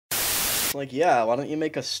Like, yeah, why don't you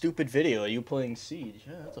make a stupid video of you playing Siege?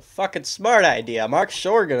 Yeah, that's a fucking smart idea. Mark's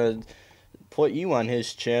sure gonna put you on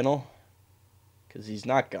his channel. Because he's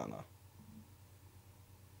not gonna.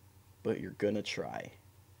 But you're gonna try.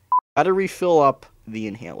 Gotta refill up the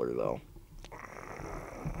inhaler, though.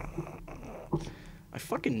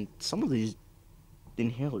 Some of these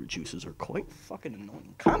inhaler juices are quite fucking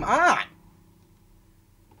annoying. Come on!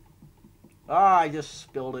 Ah, I just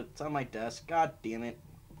spilled it. It's on my desk. God damn it.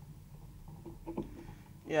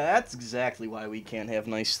 Yeah, that's exactly why we can't have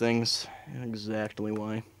nice things. Exactly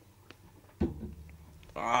why.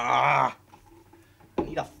 Ah! I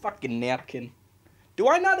need a fucking napkin. Do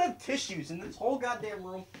I not have tissues in this whole goddamn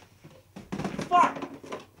room? Fuck!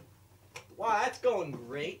 Wow, that's going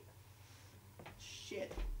great.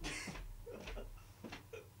 Shit.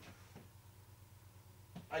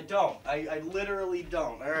 I don't. I literally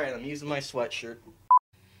don't. Alright, I'm using my sweatshirt.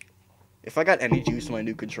 If I got any juice in my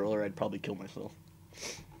new controller, I'd probably kill myself.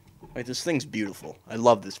 Like, this thing's beautiful. I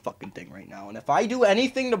love this fucking thing right now. And if I do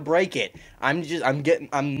anything to break it, I'm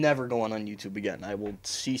never going on YouTube again. I will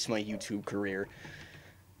cease my YouTube career.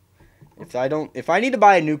 If I need to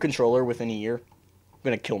buy a new controller within a year, I'm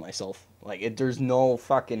gonna kill myself. Like, there's no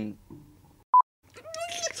fucking...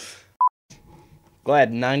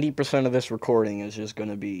 Glad 90% of this recording is just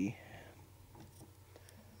gonna be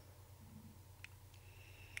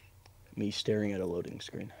me staring at a loading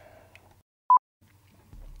screen.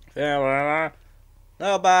 Nobody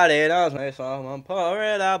knows me, so I'm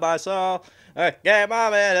pouring out my soul. I get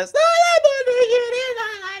my minutes.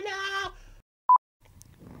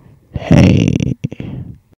 Hey.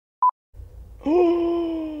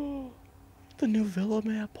 The new Villa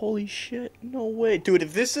map, holy shit, no way. Dude,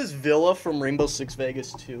 if this is Villa from Rainbow Six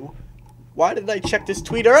Vegas 2, why did I check this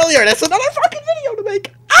tweet earlier? That's another fucking video to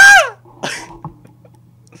make. Ah!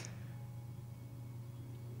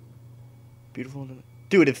 Beautiful.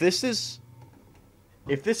 Dude, if this is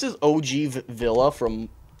OG Villa from,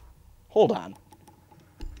 hold on.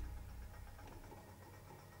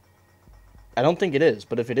 I don't think it is,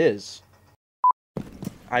 but if it is,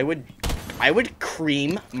 I would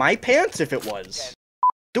cream my pants if it was.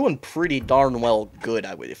 Doing pretty darn well good,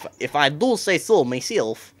 I would, if I do say so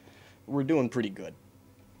myself. We're doing pretty good.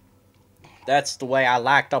 That's the way I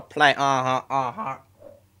like to play. I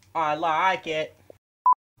like it.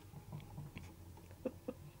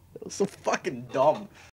 That was so fucking dumb.